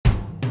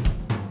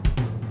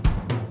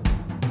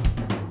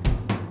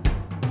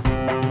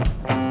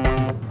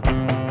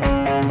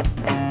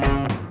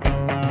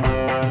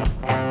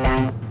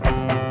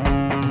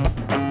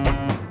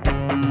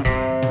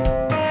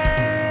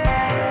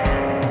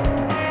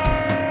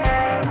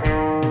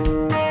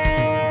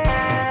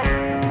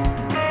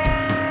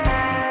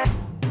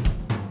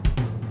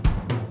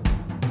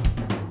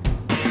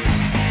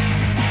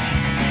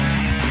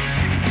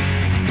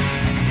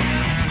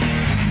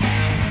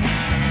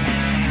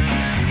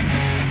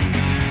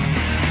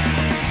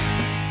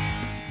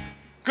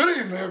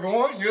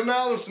everyone. You're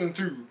now listening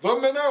to The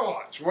Midnight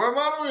Watch, where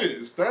my motto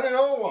is standing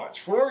on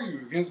watch for you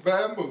against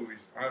bad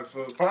movies. I'm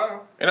Philip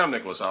Powell. And I'm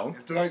Nicholas Allen.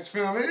 And tonight's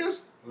film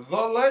is The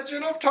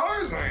Legend of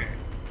Tarzan.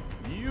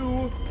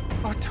 You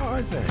are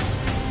Tarzan.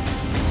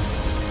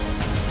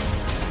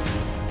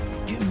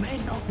 You may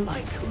not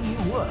like who you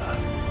were.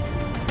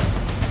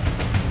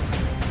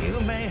 You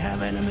may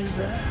have enemies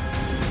there.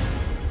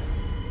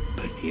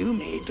 But you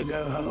need to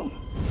go home.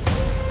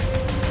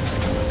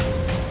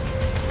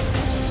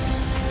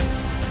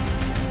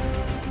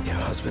 Your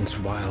husband's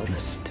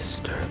wildness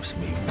disturbs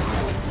me.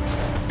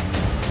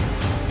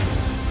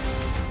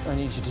 I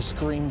need you to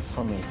scream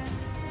for me.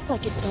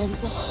 Like a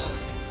damsel.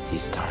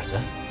 He's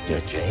Tarzan.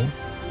 You're Jane.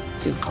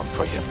 He'll come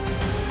for you.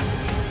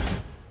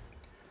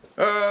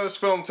 This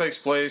film takes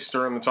place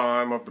during the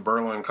time of the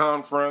Berlin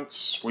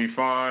Conference. We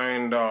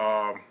find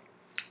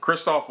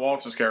Christoph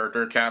Waltz's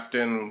character,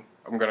 Captain,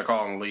 I'm going to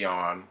call him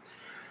Leon.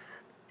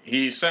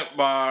 He's sent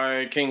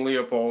by King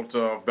Leopold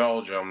of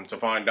Belgium to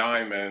find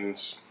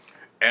diamonds,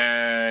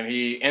 and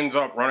he ends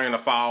up running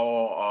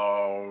afoul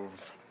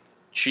of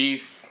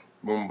Chief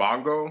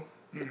Mumbango,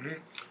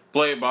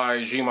 played by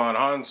Jimon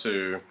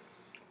Hansu,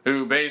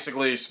 who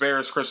basically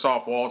spares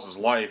Christoph Waltz's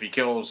life. He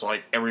kills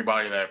like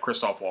everybody that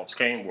Christoph Waltz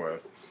came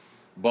with,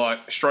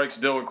 but strikes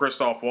a deal with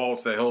Christoph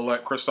Waltz that he'll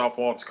let Christoph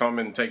Waltz come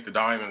and take the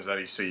diamonds that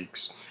he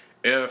seeks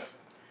if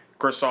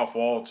Christoph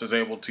Waltz is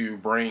able to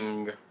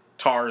bring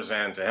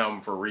Tarzan to him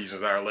for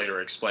reasons that are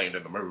later explained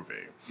in the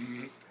movie.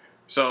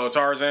 So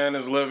Tarzan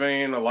is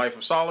living a life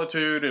of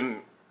solitude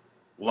in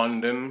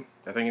London,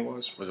 I think it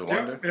was. Was it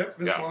London? Yep,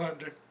 it's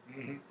London.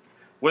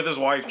 With his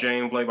wife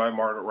Jane, played by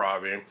Margaret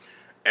Robbie.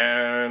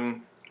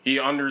 And he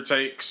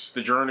undertakes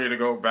the journey to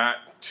go back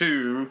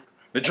to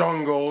the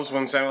jungles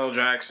when Samuel L.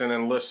 Jackson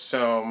enlists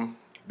him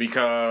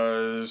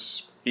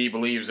because he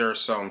believes there's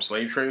some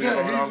slave trade going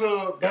on.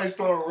 Yeah, he's based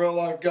on a real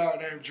life guy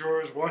named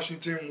George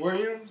Washington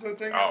Williams, I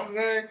think is his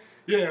name.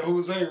 Yeah,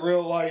 who's a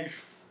real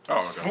life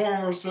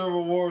former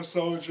Civil War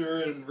soldier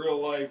and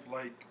real life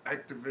like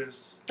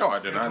activist. Oh, I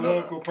did not know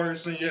that. Political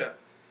person, yeah.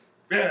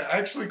 Yeah,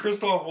 actually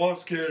Christoph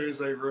Waltz's character is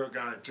a real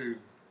guy too.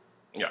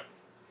 Yeah.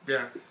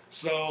 Yeah.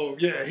 So,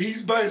 yeah,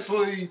 he's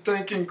basically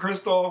thinking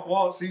Christoph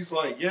Waltz, he's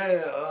like,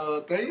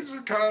 things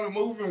are kind of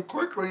moving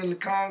quickly in the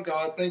Congo.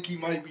 I think he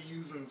might be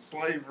using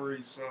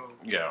slavery, so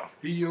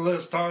he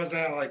enlists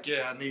Tarzan like,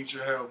 I need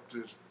your help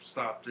to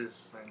stop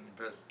this and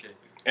investigate.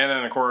 And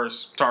then, of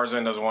course,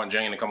 Tarzan doesn't want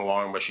Jane to come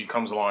along, but she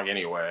comes along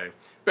anyway.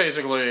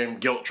 Basically,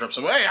 guilt trips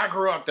him. Hey, I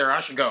grew up there.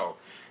 I should go.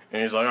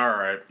 And he's like, all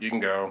right, you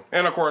can go.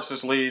 And, of course,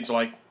 this leads,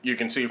 like you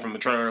can see from the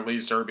trailer,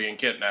 leads to her being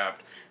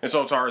kidnapped. And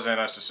so Tarzan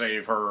has to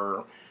save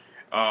her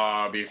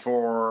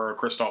before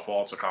Christoph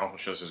Waltz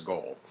accomplishes his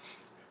goal.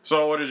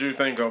 So, what did you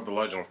think of The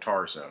Legend of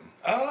Tarzan?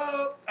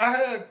 I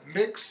had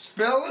mixed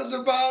feelings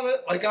about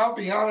it. Like, I'll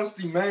be honest,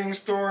 the main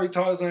story,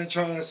 Tarzan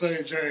trying to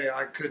save Jane,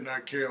 I could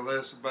not care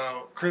less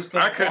about.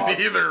 Christoph Waltz couldn't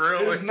either,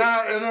 really. It's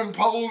not an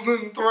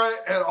imposing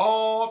threat at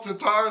all to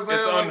Tarzan.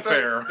 It's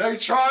unfair. They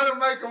try to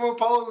make him an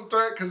imposing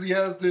threat because he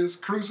has this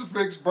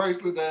crucifix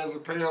bracelet that has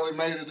apparently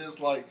made of this,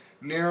 like,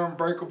 near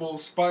unbreakable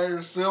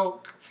spider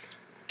silk.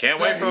 Can't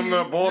wait for them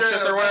to bullshit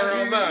their way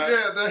around that.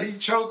 Yeah, that he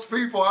chokes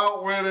people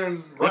out with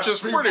and which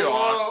is pretty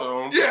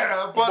awesome.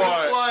 Yeah, but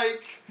it's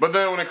like... But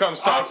then when it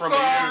comes time for him to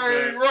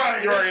use it,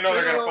 you already know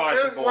they're going to find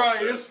some bullshit.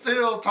 Right, it's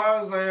still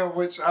Tarzan,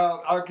 which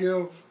I'll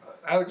give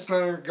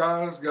Alexander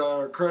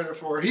Skarsgård credit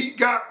for. He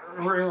got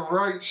in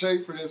right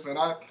shape for this, and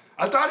I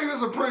thought he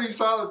was a pretty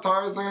solid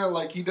Tarzan.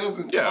 Like, he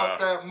doesn't talk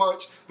that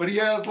much, but he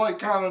has, like,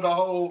 kind of the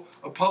whole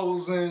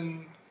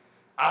opposing...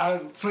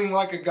 I seem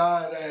like a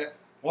guy that...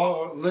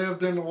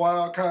 lived in the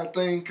wild kind of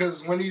thing,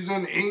 because when he's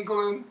in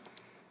England,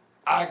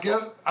 I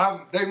guess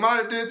they might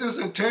have did this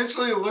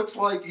intentionally. It looks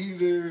like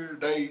either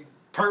they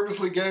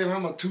purposely gave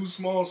him a too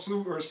small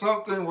suit or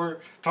something,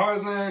 where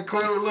Tarzan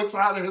clearly looks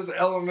out of his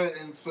element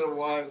in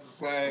civilized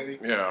society.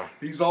 Yeah.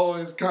 He's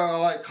always kind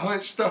of like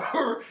hunched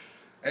over.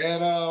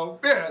 And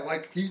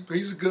like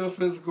he's a good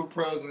physical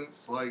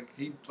presence. Like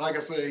I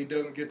said, he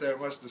doesn't get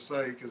that much to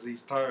say because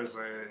he's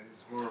Tarzan.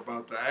 It's more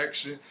about the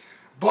action.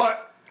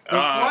 But the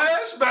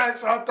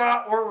flashbacks I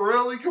thought were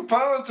really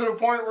compelling to the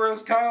point where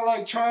it's kind of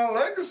like Tron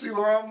Legacy,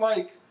 where I'm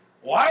like,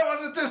 why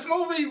wasn't this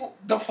movie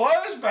the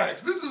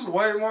flashbacks? This is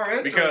way more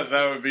interesting. Because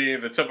that would be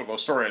the typical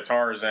story of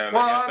Tarzan.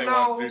 I guess they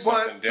want to do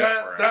something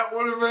different. That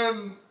would have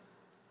been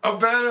a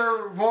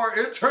better, more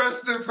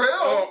interesting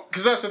film.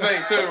 Because that's the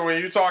thing, too.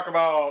 When you talk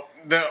about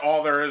that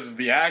all there is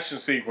the action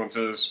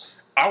sequences,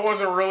 I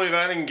wasn't really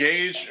that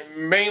engaged,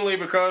 mainly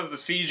because the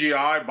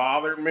CGI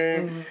bothered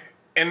me.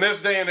 In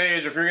this day and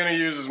age, if you're going to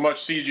use as much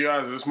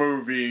CGI as this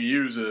movie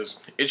uses,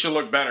 it should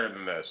look better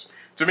than this.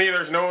 To me,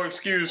 there's no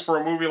excuse for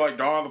a movie like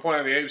Dawn of the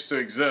Planet of the Apes to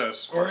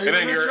exist. Or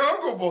even The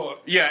Jungle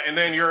Book. Yeah, and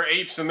then your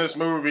apes in this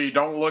movie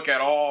don't look at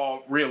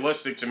all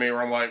realistic to me,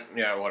 where I'm like,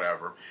 yeah,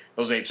 whatever.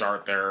 Those apes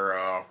aren't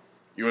there.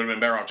 You would have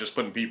been better off just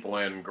putting people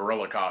in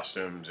gorilla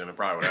costumes, and it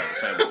probably would have the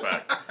same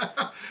effect.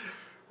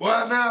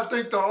 Well, now I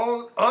think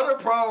the other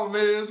problem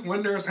is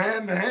when there's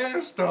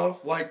hand-to-hand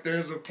stuff, like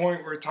there's a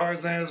point where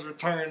Tarzan is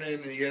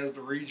returning and he has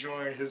to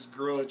rejoin his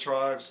gorilla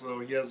tribe, so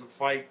he has to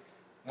fight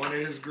one of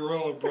his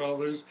gorilla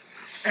brothers.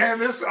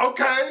 And it's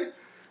okay,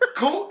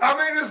 cool. I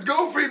mean, it's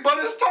goofy, but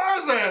it's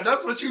Tarzan.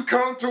 That's what you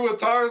come to a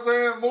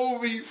Tarzan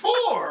movie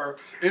for,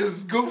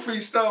 is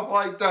goofy stuff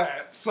like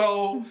that.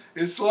 So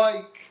it's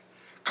like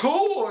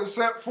cool,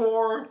 except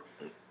for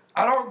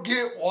I don't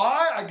get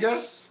why. I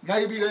guess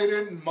maybe they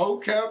didn't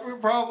mocap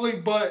it probably,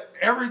 but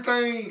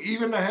everything,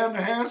 even the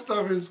hand-to-hand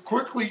stuff, is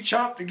quickly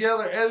chopped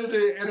together,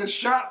 edited, and it's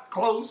shot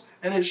close,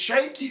 and it's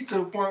shaky to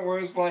the point where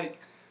it's like,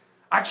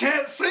 I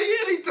can't see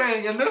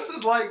anything. And this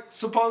is like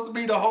supposed to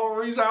be the whole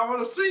reason I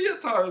want to see a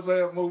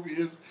Tarzan movie,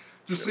 is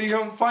to see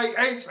him fight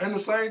apes. And the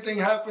same thing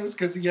happens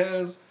because he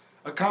has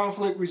a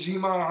conflict with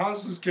Jimon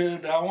Hansu's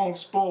character that I won't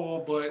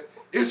spoil, but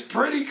it's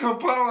pretty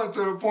compelling to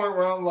the point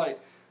where I'm like,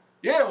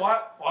 yeah, why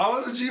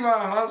wasn't Jimon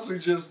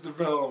Hansu just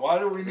developed? Why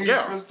do we need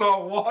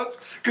Christoph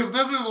Waltz? Because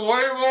this is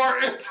way more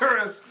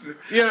interesting.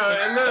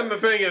 Yeah, and then the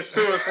thing is,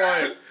 too, it's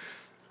like,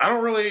 I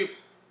don't really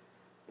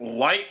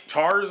like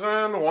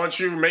Tarzan once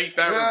you make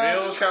that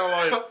reveal. It's kind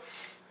of like,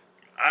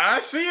 I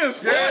see his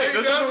point. Yeah, he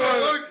doesn't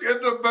look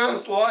in the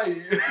best light.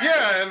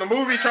 Yeah, and the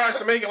movie tries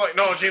to make it like,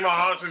 no, Jimon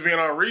Hansu's being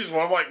unreasonable.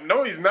 I'm like,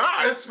 no, he's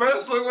not.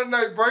 Especially when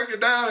they break it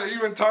down, and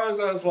even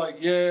Tarzan's like,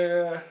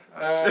 yeah,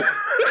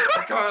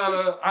 I kind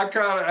of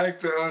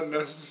acted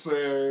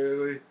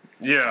unnecessarily.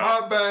 Yeah.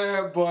 My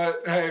bad,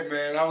 but hey,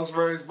 man, I was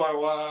raised by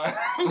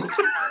wives.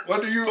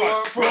 What do you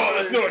want from me? No,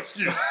 there's no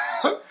excuse.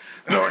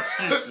 No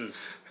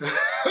excuses.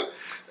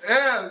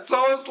 Yeah,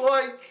 so it's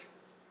like,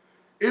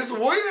 it's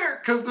weird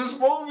because this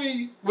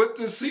movie with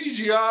the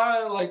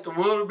CGI, like the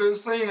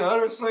wildebeest scene and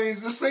other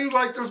scenes, it seems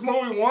like this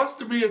movie wants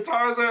to be a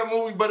Tarzan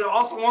movie, but it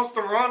also wants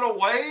to run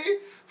away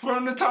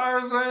from the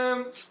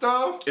Tarzan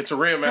stuff. It's a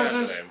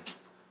reimagining.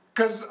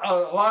 Because a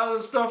lot of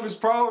the stuff is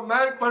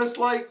problematic, but it's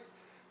like,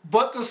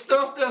 but the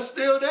stuff that's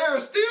still there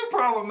is still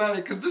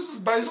problematic because this is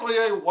basically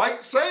a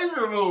white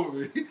savior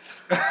movie.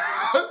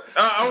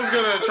 I was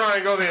going to try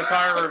and go the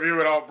entire review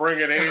without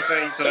bringing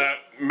anything to that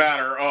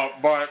matter up,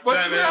 but you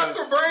have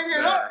to bring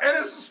it up. And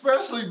it's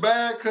especially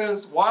bad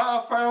because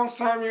while I found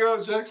Samuel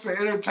L. Jackson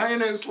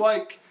entertaining, it's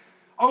like,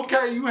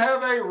 okay, you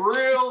have a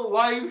real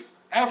life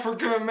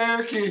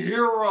African-American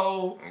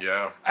hero,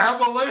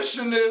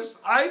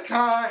 abolitionist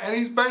icon, and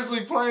he's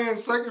basically playing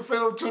second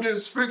fiddle to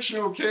this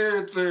fictional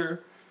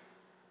character.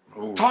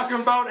 Ooh.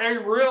 Talking about a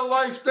real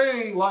life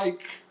thing,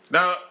 like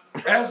now,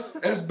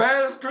 as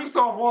bad as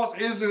Christoph Waltz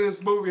is in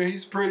this movie,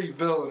 he's pretty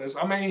villainous.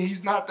 I mean,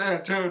 he's not that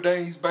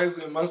intimidating. He's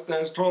basically a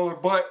mustache twirler.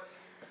 But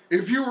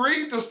if you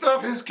read the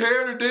stuff his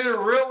character did in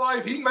real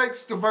life, he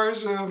makes the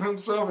version of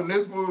himself in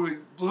this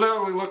movie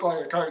literally look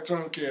like a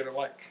cartoon character.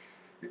 Like,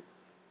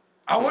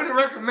 I wouldn't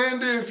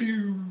recommend it if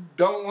you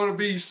don't want to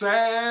be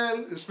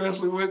sad,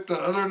 especially with the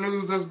other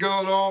news that's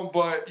going on.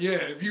 But yeah,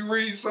 if you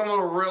read some of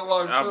the real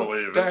life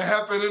stuff that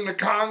happened in the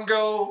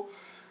Congo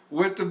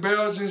with the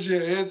Belgians, yeah,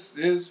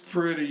 it's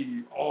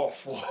pretty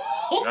awful.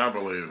 I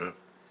believe it.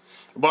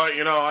 But,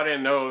 you know, I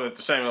didn't know that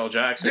the Samuel L.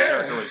 Jackson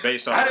character was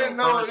based on I didn't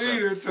know it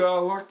either until I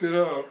looked it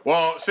up.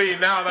 Well, see,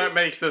 now that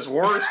makes this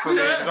worse for me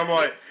because I'm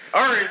like,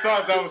 I already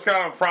thought that was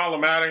kind of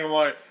problematic. I'm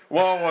like,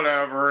 well,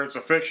 whatever. It's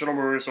a fictional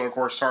movie, so of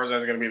course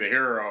Tarzan's going to be the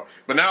hero.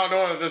 But now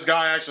knowing that this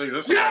guy actually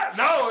exists, and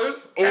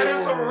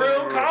it's a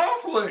real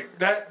conflict.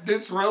 That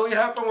this really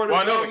happened where the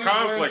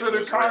Belgians went to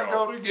the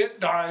Congo to get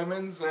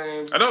diamonds,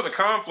 and I know the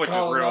conflict is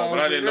real, but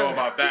I didn't know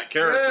about that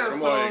character. Yeah,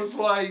 so it's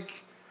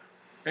like,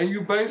 and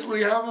you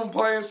basically have him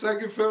playing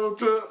second fiddle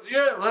to,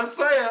 let's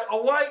say a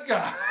white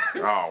guy.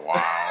 Oh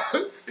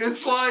wow!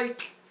 It's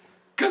like,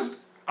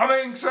 because. I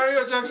mean,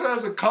 Samuel Jackson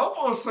has a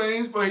couple of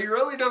scenes, but he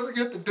really doesn't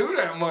get to do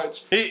that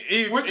much.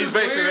 He's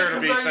basically there to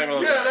be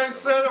Samuel Jackson. Yeah, they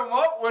set him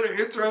up with an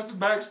interesting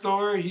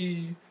backstory.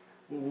 He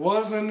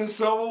was in the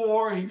Civil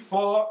War. He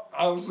fought,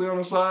 obviously, on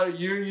the side of the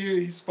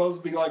Union. He's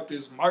supposed to be like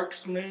this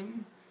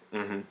marksman.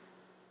 Mm-hmm.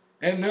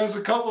 And there's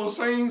a couple of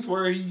scenes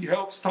where he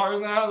helps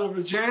Tarzan out of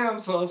a jam,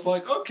 so it's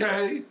like,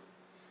 okay.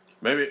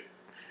 Maybe,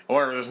 I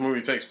wonder if this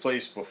movie takes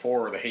place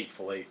before The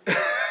Hateful Eight.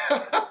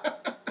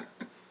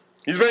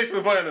 He's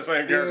basically playing the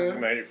same character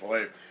in The Hateful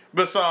Eight.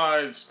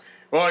 Besides,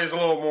 well, he's a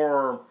little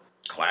more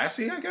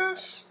classy, I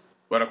guess.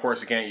 But, of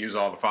course, he can't use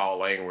all the foul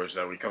language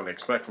that we come to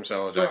expect from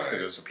Samuel Jackson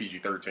because it's a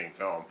PG-13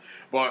 film.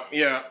 But,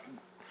 yeah.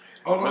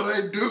 Although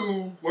they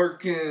do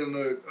work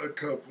in a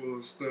couple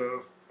of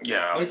stuff.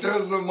 Yeah. Like,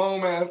 there's a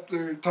moment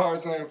after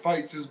Tarzan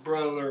fights his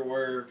brother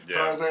where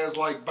Tarzan's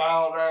like,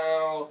 bow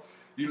down.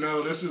 You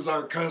know, this is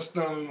our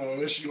custom.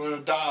 Unless you want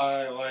to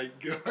die, like,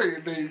 get on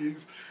your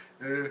knees.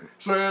 And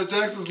Samuel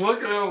Jackson's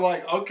looking at him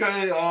like,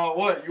 okay,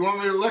 what? You want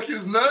me to lick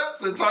his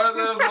nuts? And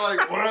Tarzan's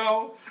like,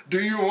 well,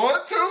 do you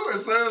want to? And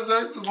Samuel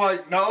Jackson's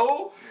like,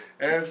 no.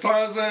 And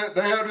Tarzan,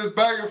 they have this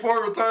back and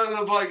forth, but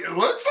Tarzan's like, it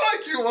looks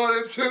like you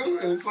wanted to.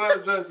 And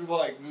Samuel Jackson's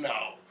like,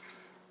 no.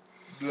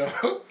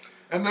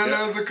 And then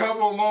there's a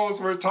couple of moments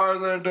where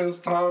Tarzan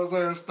does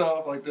Tarzan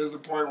stuff. Like, there's a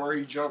point where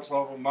he jumps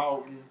off a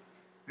mountain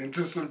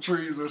into some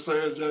trees where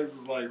Sarah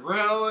Jackson's like,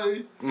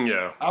 really?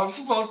 Yeah. I'm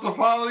supposed to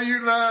follow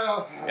you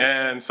now?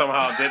 And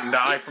somehow didn't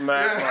die from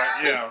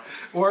that.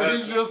 But, where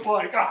he's just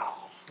like, oh.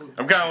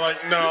 I'm kind of like,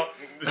 no.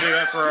 See,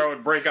 that's where I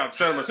would break out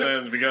cinema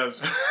sins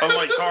because,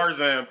 unlike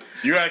Tarzan,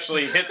 you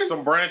actually hit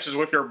some branches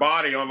with your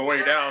body on the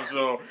way down,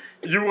 so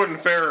you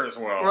wouldn't fare as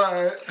well.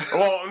 Right.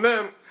 Well, and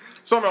then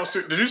something else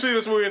too. Did you see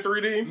this movie in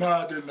 3D? No,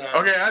 I did not.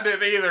 Okay, I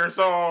didn't either,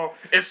 so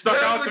it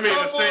stuck out to me in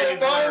the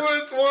scenes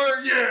moments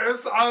where,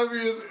 it's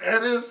obvious,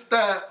 and it's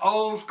that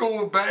old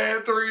school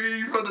bad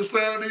 3D from the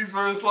 70s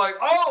where it's like,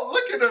 oh,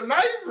 look at a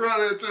knife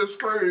running to the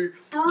screen.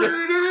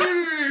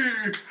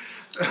 3D!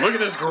 Look at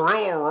this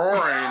gorilla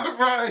roaring.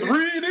 Right.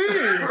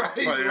 3D. Right.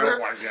 Like, oh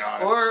my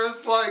God. Where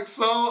it's like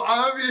so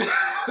obvious.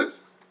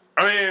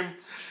 I mean,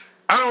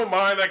 I don't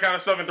mind that kind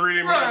of stuff in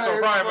 3D movies, so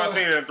probably if I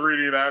seen it in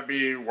 3D, that'd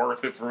be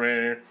worth it for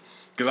me.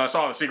 Because I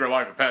saw The Secret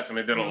Life of Pets, and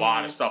they did a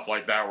lot of stuff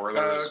like that where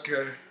there's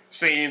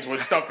scenes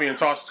with stuff being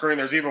tossed to the screen.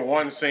 There's even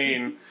one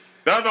scene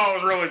that I thought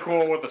was really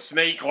cool with the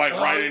snake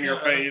right in your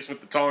face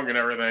with the tongue and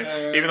everything.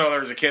 Even though there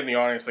was a kid in the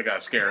audience that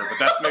got scared, but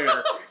that's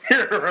neither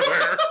here nor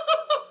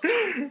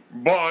there.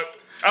 But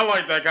I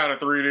like that kind of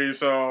 3D,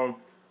 so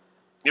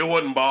it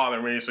wouldn't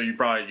bother me, so you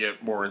probably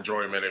get more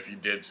enjoyment if you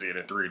did see it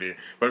in 3D.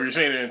 But if you're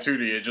seeing it in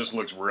 2D, it just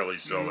looks really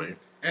silly.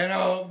 And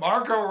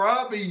Margot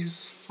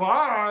Robbie's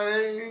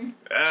fine.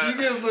 She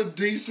gives a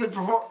decent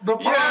performance. The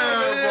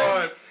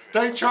problem is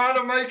they try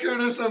to make her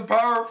this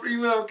empowered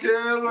female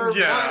killer.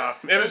 Yeah,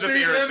 but it was just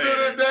irritating. At the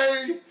end of the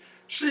day,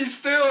 she's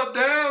still a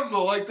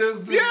damsel. Like,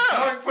 there's this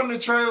part from the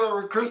trailer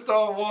where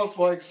Christoph Waltz,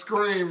 like,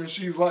 scream, and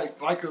she's like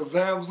a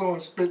damsel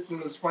and spits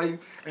in his face.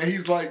 And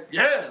he's like,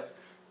 yeah,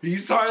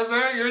 he's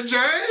Tarzan, you're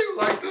Jane.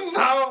 Like, this is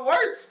how it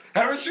works.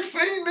 Haven't you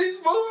seen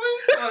these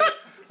movies?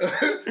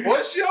 Like,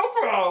 what's your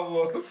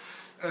problem?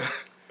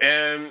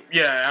 And,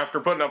 after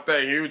putting up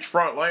that huge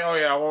front, like, oh,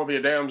 yeah, I won't be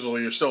a damsel,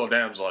 you're still a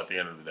damsel at the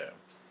end of the day.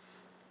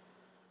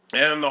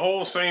 And the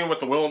whole scene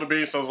with the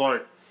wildebeest, I was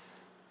like,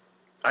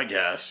 I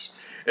guess.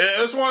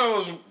 It's one of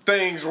those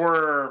things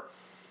where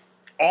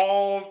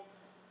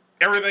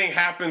everything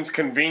happens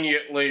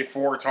conveniently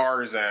for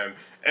Tarzan,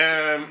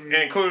 and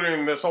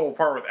including this whole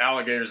part with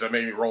alligators that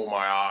made me roll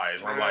my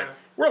eyes. Where I'm like,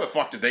 where the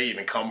fuck did they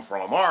even come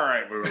from? All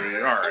right, movie.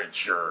 All right,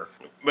 sure.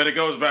 But it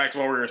goes back to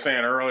what we were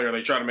saying earlier.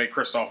 They try to make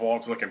Christoph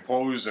Waltz look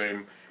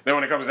imposing. Then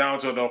when it comes down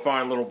to it, they'll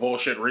find little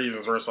bullshit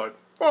reasons where it's like,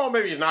 well,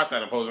 maybe he's not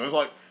that imposing. It's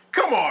like,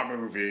 come on,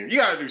 movie. You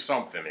got to do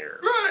something here.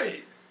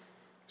 Right.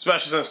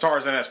 Especially since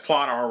Tarzan has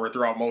plot armor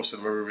throughout most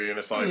of the movie. And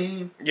it's like,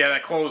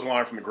 that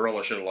clothesline from the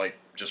gorilla should have,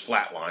 just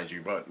flatlined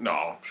you. But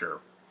no, sure.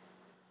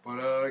 But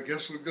I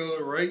guess we'll go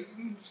to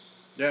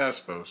ratings. Yeah, I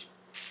suppose.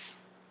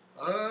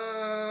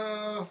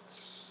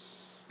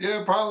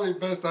 Probably the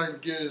best I can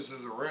get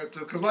is a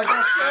rental. Because like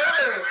I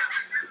said,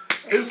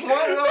 it's one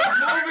of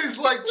those movies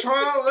like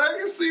Tron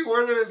Legacy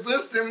where the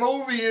existing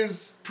movie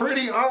is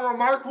pretty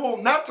unremarkable.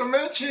 Not to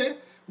mention,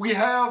 we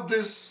have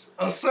a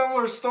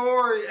similar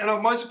story and a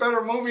much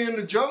better movie in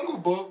The Jungle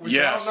Book, which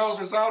I don't know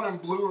if it's out on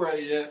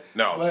Blu-ray yet.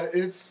 No. But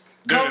it's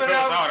Dude, coming if it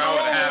was out soon. I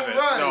would have it.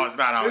 Right. No, it's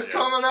not out It's yet.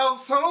 coming out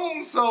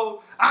soon.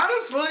 So,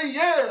 honestly,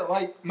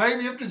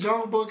 maybe if The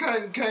Jungle Book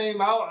hadn't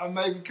came out, I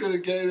maybe could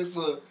have gave this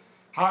a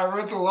high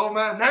rental, low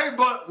matinee.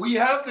 But we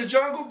have The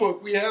Jungle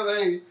Book. We have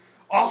a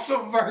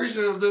awesome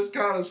version of this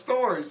kind of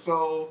story.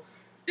 So,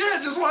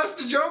 just watch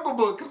The Jungle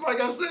Book. Because like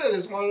I said,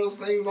 it's one of those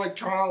things like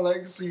Tron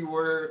Legacy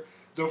where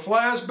the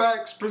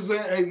flashbacks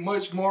present a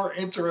much more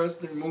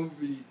interesting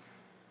movie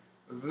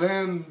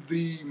than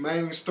the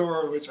main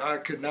story, which I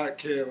could not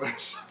care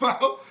less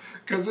about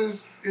because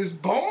it's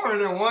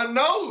boring in one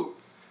note.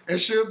 It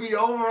should be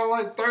over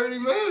in 30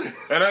 minutes.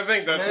 And I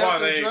think that's why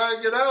they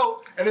drag it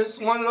out. And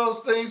it's one of those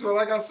things where,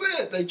 like I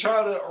said, they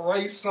try to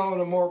erase some of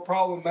the more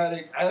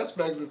problematic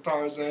aspects of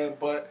Tarzan,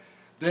 but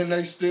then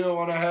they still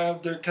want to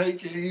have their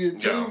cake and eat it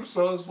too. Yeah.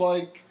 So it's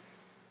like,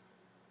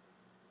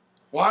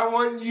 why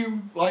wouldn't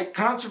you,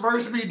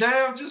 controversy be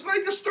damned, just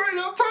make a straight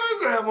up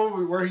Tarzan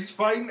movie where he's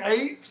fighting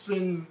apes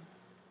and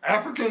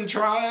African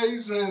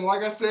tribes, and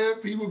like I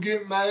said, people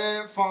get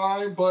mad,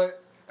 fine,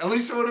 but at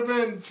least it would have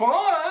been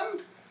fun.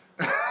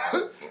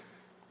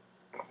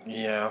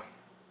 Yeah.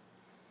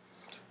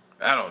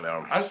 I don't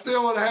know. I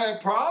still would have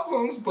had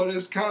problems, but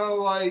it's kind of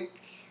like...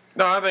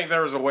 No, I think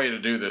there was a way to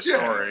do this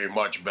story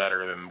much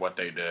better than what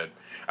they did.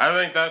 I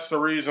think that's the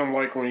reason,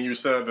 when you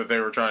said that they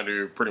were trying to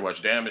do pretty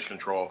much damage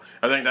control,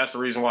 I think that's the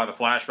reason why the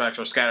flashbacks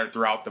are scattered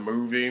throughout the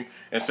movie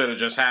instead of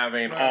just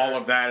having all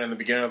of that in the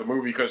beginning of the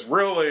movie, because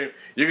really,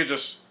 you could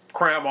just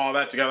cram all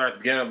that together at the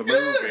beginning of the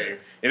movie,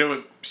 and it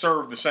would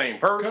serve the same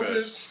purpose. Because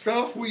it's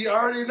stuff we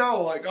already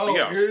know.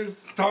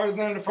 Here's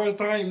Tarzan the first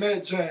time he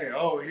met Jane.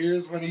 Oh,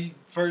 here's when he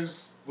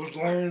first was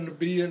learning to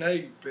be an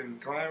ape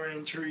and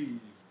climbing trees.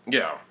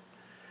 Yeah.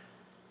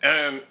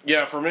 And,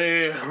 for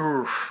me,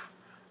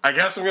 I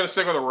guess I'm going to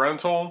stick with a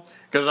rental,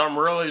 because I'm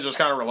really just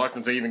kind of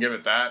reluctant to even give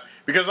it that,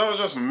 because I was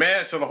just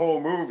mad to the whole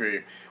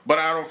movie, but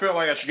I don't feel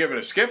like I should give it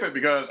a skip it,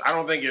 because I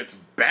don't think it's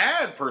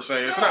bad, per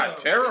se. It's not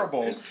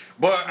terrible,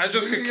 but I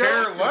just could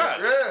care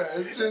less. Yeah,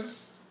 it's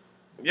just...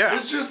 Yeah.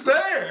 It's just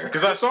there.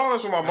 Because I saw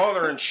this with my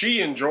mother, and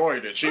she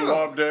enjoyed it. She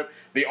loved it.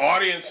 The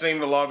audience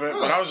seemed to love it,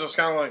 but I was just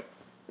kind of like,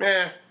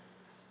 meh.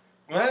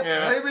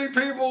 Maybe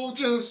people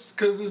just,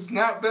 because it's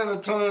not been a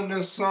ton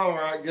this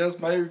summer, I guess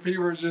maybe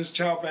people are just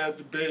chomping at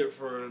the bit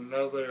for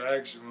another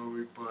action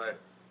movie, but...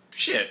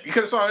 Shit, you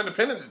could have saw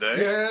Independence Day.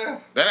 Yeah.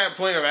 That had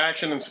plenty of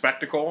action and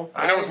spectacle.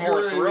 And it was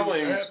more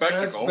thrilling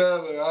spectacle.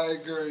 That's better, I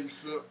agree.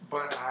 So,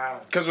 but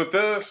because with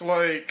this,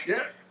 like... Yeah.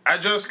 I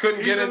just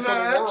couldn't get into the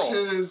world. The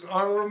action is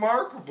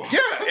unremarkable. Yeah,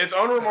 it's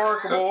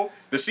unremarkable.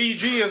 The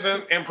CG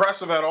isn't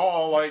impressive at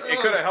all. Like, it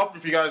could have helped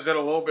if you guys did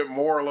a little bit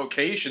more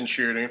location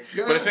shooting.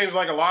 Yeah. But it seems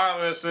like a lot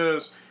of this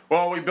is,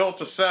 well, we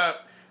built a set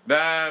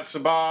that's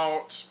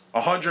about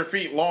 100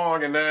 feet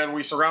long, and then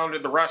we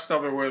surrounded the rest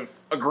of it with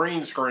a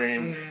green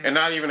screen, and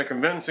not even a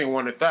convincing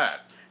one at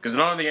that. Because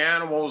none of the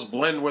animals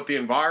blend with the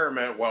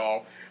environment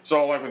well.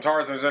 So, like, when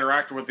Tarzan's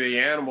interacting with the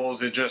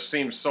animals, it just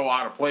seems so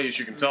out of place.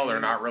 You can tell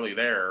they're not really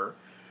there.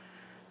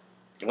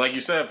 Like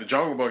you said, if the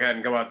Jungle Book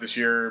hadn't come out this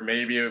year,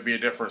 maybe it would be a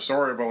different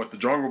story. But with the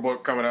Jungle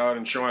Book coming out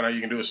and showing how you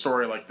can do a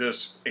story like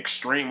this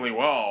extremely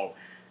well,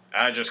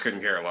 I just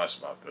couldn't care less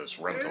about this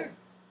rental.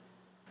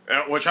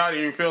 Which, how do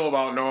you feel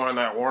about knowing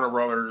that Warner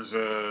Brothers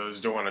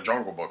is doing a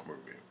Jungle Book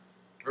movie?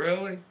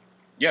 Really?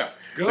 Yeah.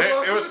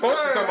 It was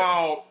supposed to come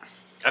out,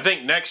 I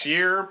think, next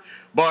year.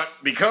 But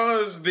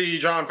because the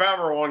Jon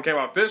Favreau one came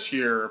out this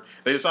year,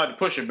 they decided to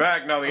push it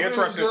back. Now, the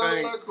interesting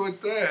thing... Good luck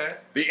with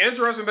that. The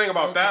interesting thing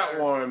about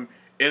that one...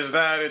 is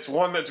that it's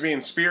one that's being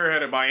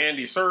spearheaded by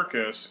Andy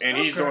Serkis, and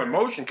he's doing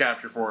motion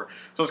capture for it.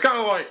 So it's kind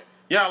of like,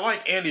 yeah, I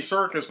like Andy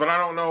Serkis, but I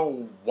don't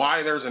know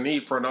why there's a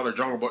need for another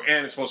Jungle Book,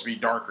 and it's supposed to be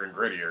darker and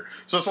grittier.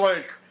 So it's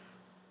like,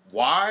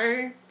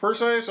 why, per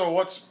se? So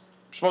what's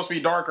supposed to be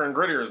darker and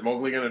grittier? Is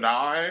Mowgli going to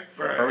die?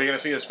 Right. Are we going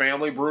to see his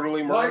family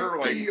brutally murdered?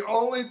 Like, the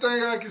only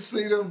thing I can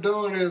see them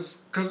doing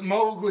is, because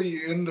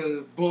Mowgli in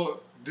the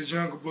book, the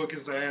Jungle Book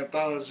is the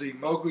anthology,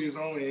 Mowgli is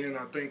only in,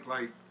 I think,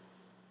 like,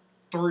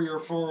 3 or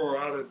 4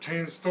 out of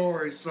 10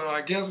 stories. So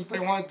I guess if they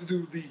want to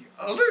do the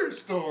other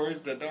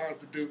stories, they don't have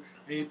to do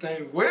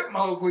anything with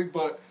Mowgli.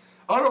 But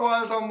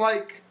otherwise, I'm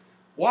like,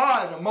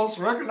 why? The most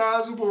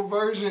recognizable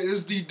version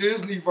is the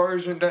Disney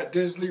version that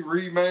Disney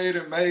remade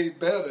and made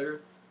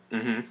better.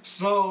 Mm-hmm.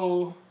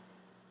 So,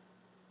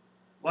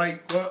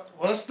 like,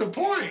 what's the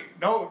point?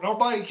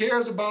 Nobody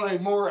cares about a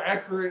more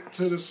accurate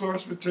to the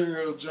source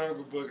material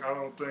Jungle Book, I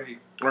don't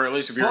think. Or at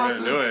least if you're going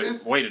to do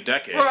it, wait a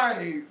decade.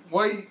 Right.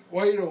 Wait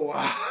a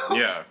while.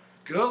 Yeah.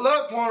 Good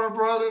luck, Warner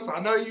Brothers.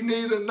 I know you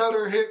need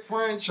another hit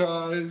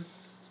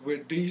franchise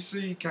with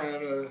DC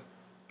kind of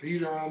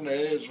Peter on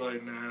the edge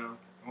right now.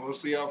 And we'll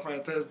see how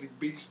Fantastic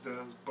Beasts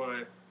does,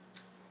 but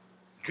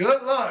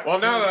good luck. Well,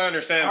 now that I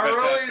understand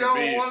Fantastic Beasts, I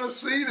really don't want to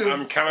see this.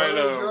 I'm kind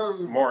of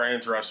more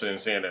interested in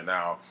seeing it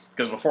now.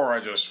 Because before I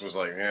just was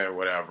like,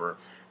 whatever.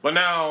 But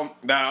now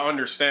that I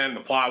understand the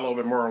plot a little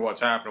bit more and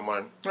what's happening, I'm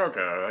like, okay,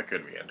 that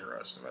could be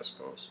interesting, I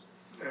suppose.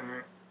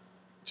 Mm-hmm.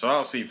 So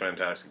I'll see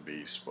Fantastic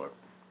Beasts, but...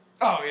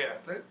 Oh,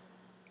 yeah.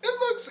 It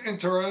looks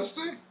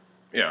interesting.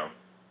 Yeah.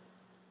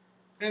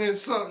 And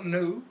it's something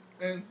new.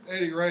 And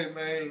Eddie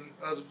Redmayne,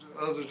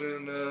 other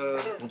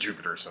than...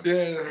 Jupiter or something.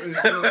 Yeah,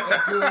 it's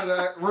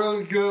a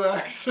really good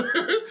actor.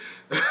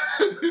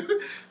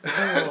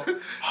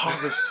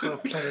 Harvest her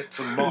planet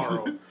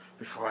tomorrow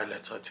before I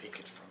let her take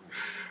it from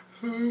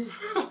me.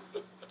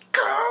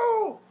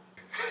 Go!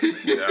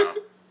 Yeah.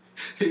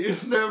 He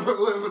is never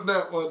living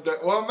that one day.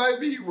 Well,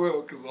 maybe he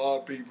will, because a lot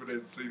of people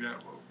didn't see that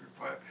movie.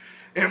 But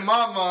in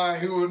my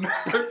mind, he would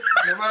never,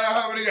 no matter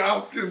how many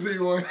Oscars he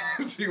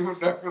wins, he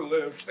would never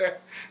live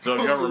that. So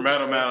if you ever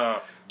met him at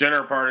a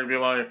dinner party and be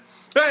like,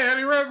 hey,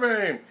 Eddie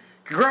Redmayne,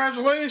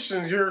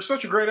 congratulations, you're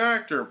such a great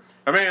actor.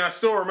 I mean, I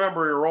still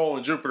remember your role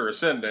in Jupiter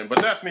Ascending, but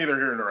that's neither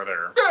here nor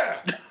there.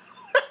 Yeah.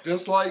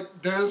 Just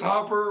like Dennis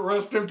Hopper,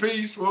 rest in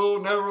peace,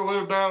 will never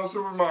live down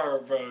Super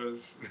Mario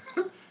Brothers.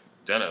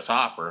 Dennis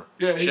Hopper?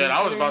 Yeah, shit,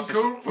 I was about to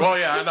say, well,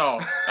 yeah, I know.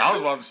 I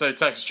was about to say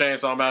Texas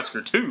Chainsaw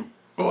Massacre 2.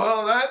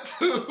 Well, that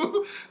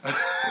too.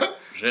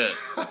 Shit.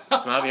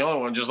 It's not the only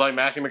one, just like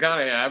Matthew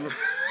McConaughey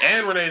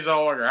and Renee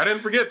Zellweger. I didn't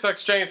forget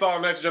Texas Chainsaw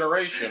Next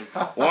Generation.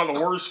 One of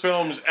the worst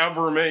films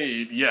ever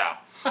made. Yeah.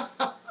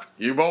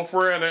 You both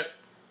were in it.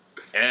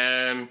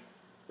 And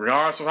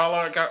regardless of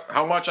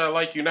how much I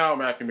like you now,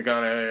 Matthew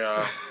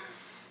McConaughey,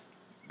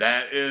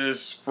 that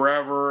is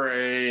forever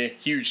a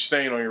huge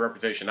stain on your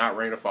reputation, not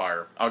Reign of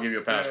Fire. I'll give you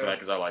a pass for that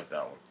because I like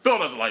that one. Phil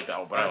doesn't like that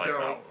one, but I like that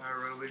one. I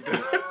really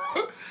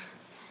do.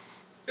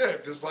 Yeah,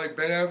 just like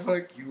Ben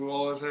Affleck, you will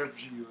always have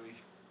Geely.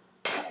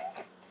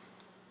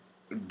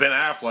 Ben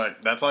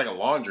Affleck, that's like a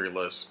laundry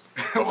list.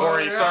 Before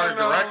he started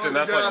directing,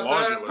 that's like a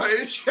laundry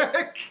list.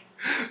 Paycheck.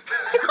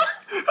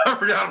 I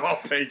forgot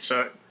about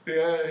Paycheck.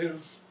 Yeah,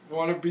 his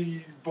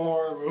wannabe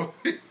Bourne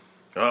movie.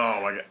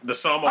 Oh my god, The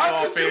Sum of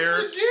All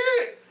Fears.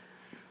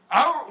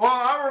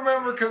 I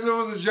remember because it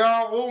was a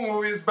John Woo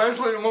movie. It's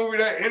basically the movie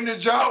that ended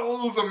John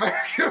Woo's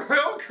American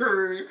film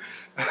career.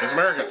 His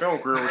American film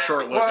career was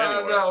short-lived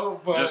anyway. I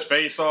know, but just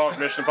Face Off,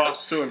 Mission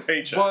Impossible 2, and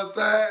Paycheck. But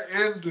that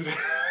ended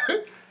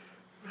it.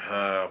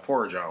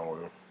 Poor John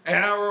Woo.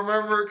 And I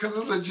remember, because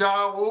it's a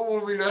John Woo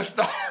movie, that's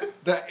not,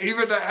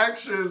 even the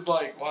action is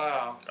like,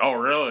 wow. Oh,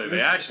 really?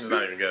 The action's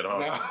not even good, huh?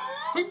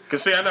 No.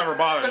 Because, see, I never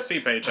bothered to see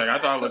Paycheck. I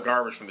thought it looked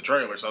garbage from the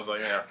trailer, so I was like,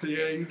 yeah.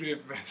 Yeah, you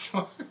did mess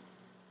up.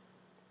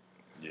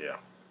 Yeah.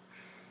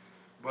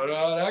 But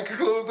that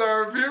concludes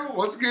our review.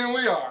 Once again,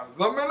 we are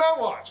The Midnight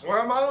Watch,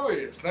 where my motto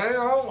is standing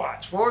on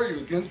watch for you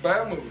against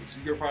bad movies.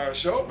 You can find our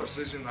show by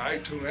searching the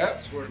iTunes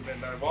apps for The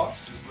Midnight Watch.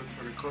 Just look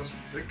for the cluster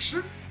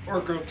picture. Or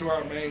go to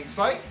our main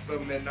site, The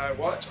Midnight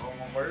Watch, all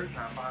one word,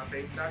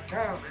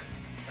 .58.com.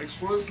 Thanks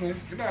for listening.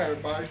 Good night,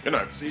 everybody. Good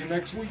night. See you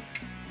next week.